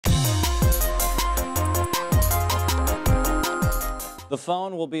The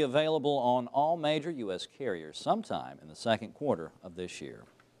phone will be available on all major U.S. carriers sometime in the second quarter of this year.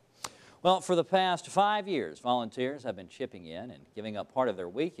 Well, for the past 5 years, volunteers have been chipping in and giving up part of their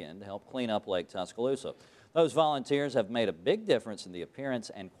weekend to help clean up Lake Tuscaloosa. Those volunteers have made a big difference in the appearance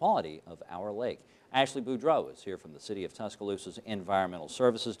and quality of our lake. Ashley Boudreau is here from the City of Tuscaloosa's Environmental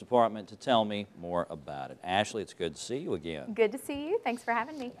Services Department to tell me more about it. Ashley, it's good to see you again. Good to see you. Thanks for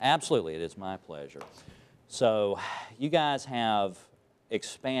having me. Absolutely, it is my pleasure. So, you guys have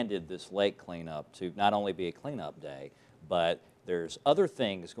expanded this lake cleanup to not only be a cleanup day, but there's other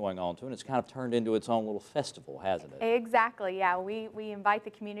things going on too, and it's kind of turned into its own little festival, hasn't it? Exactly, yeah. We invite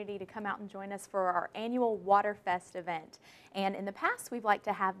the community to come out and join us for our annual Waterfest event. And in the past, we've liked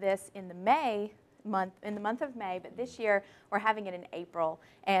to have this in the month of May, but this year we're having it in April.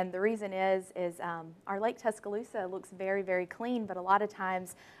 And the reason is our Lake Tuscaloosa looks very, very clean, but a lot of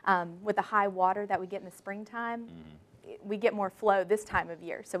times with the high water that we get in the springtime, we get more flow this time of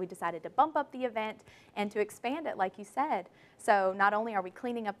year. So we decided to bump up the event and to expand it, like you said. So not only are we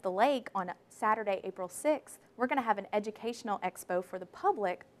cleaning up the lake on Saturday, April 6th, we're going to have an educational expo for the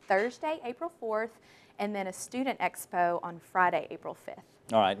public Thursday, April 4th, and then a student expo on Friday, April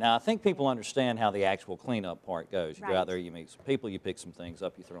 5th. All right, now I think people understand how the actual cleanup part goes. You Right. go out there, you meet some people, you pick some things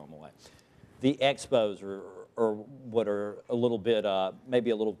up, you throw them away. The expos are what are a little bit,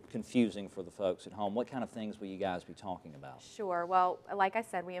 maybe a little confusing for the folks at home. What kind of things will you guys be talking about? Sure. Well, like I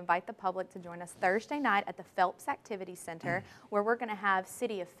said, we invite the public to join us Thursday night at the Phelps Activity Center, where we're going to have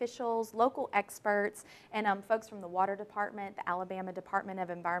city officials, local experts, and folks from the Water Department, the Alabama Department of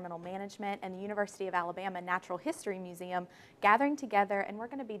Environmental Management, and the University of Alabama Natural History Museum gathering together, and we're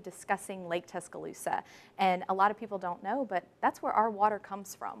going to be discussing Lake Tuscaloosa. And a lot of people don't know, but that's where our water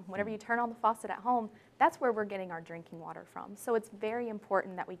comes from. Whenever you turn on the faucet at home, that's where we're getting our drinking water from. So it's very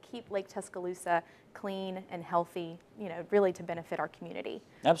important that we keep Lake Tuscaloosa clean and healthy, you know, really to benefit our community.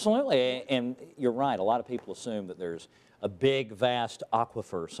 Absolutely, and you're right. A lot of people assume that there's a big, vast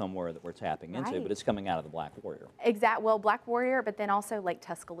aquifer somewhere that we're tapping into, Right. but it's coming out of the Black Warrior. Well, Black Warrior, but then also Lake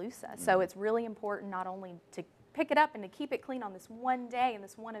Tuscaloosa. So it's really important not only to pick it up and to keep it clean on this one day and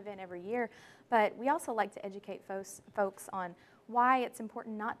this one event every year, but we also like to educate folks on why it's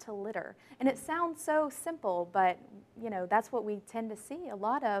important not to litter. And it sounds so simple, but you know, that's what we tend to see a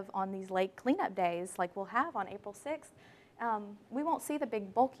lot of on these lake cleanup days like we'll have on April 6th. We won't see the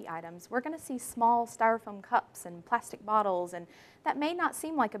big bulky items. We're going to see small styrofoam cups and plastic bottles, and that may not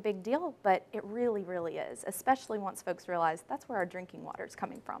seem like a big deal, but it really, really is, especially once folks realize that's where our drinking water is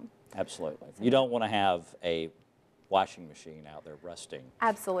coming from. Absolutely. You don't want to have a washing machine out there rusting.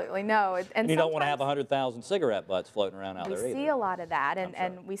 Absolutely, no. And you don't want to have 100,000 cigarette butts floating around out there either. We see a lot of that,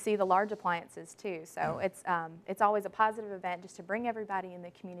 and we see the large appliances too. So it's always a positive event just to bring everybody in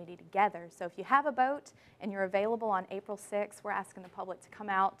the community together. So if you have a boat and you're available on April 6th, we're asking the public to come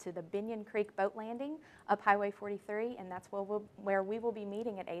out to the Binion Creek boat landing up Highway 43, and that's where we will be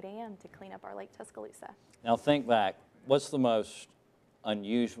meeting at 8 a.m. to clean up our Lake Tuscaloosa. Now think back, what's the most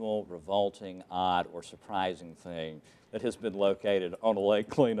unusual, revolting, odd, or surprising thing that has been located on a lake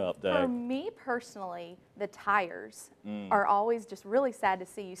cleanup day? For me personally, the tires are always just really sad to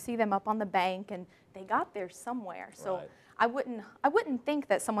see. You see them up on the bank, and they got there somewhere. So Right. I wouldn't think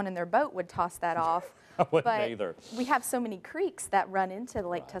that someone in their boat would toss that off. I wouldn't but either. We have so many creeks that run into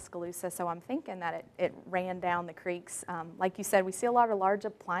Lake Tuscaloosa, so I'm thinking that it ran down the creeks. Like you said, we see a lot of large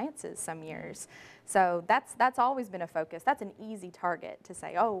appliances some years. So that's always been a focus. That's an easy target to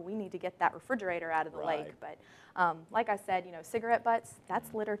say, oh, we need to get that refrigerator out of the lake. But like I said, you know, cigarette butts,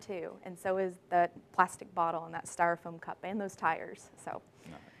 that's litter too. And so is the plastic bottle and that styrofoam cup and those tires. So,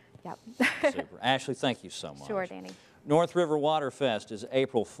 yep. Super. Ashley, thank you so much. Sure, Danny. North River Waterfest is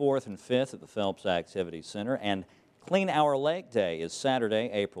April 4th and 5th at the Phelps Activity Center, and Clean Our Lake Day is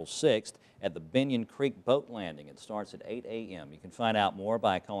Saturday, April 6th at the Binion Creek Boat Landing. It starts at 8 a.m. You can find out more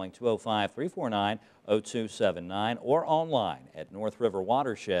by calling 205-349-0279 or online at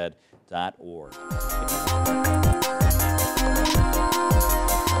northriverwatershed.org.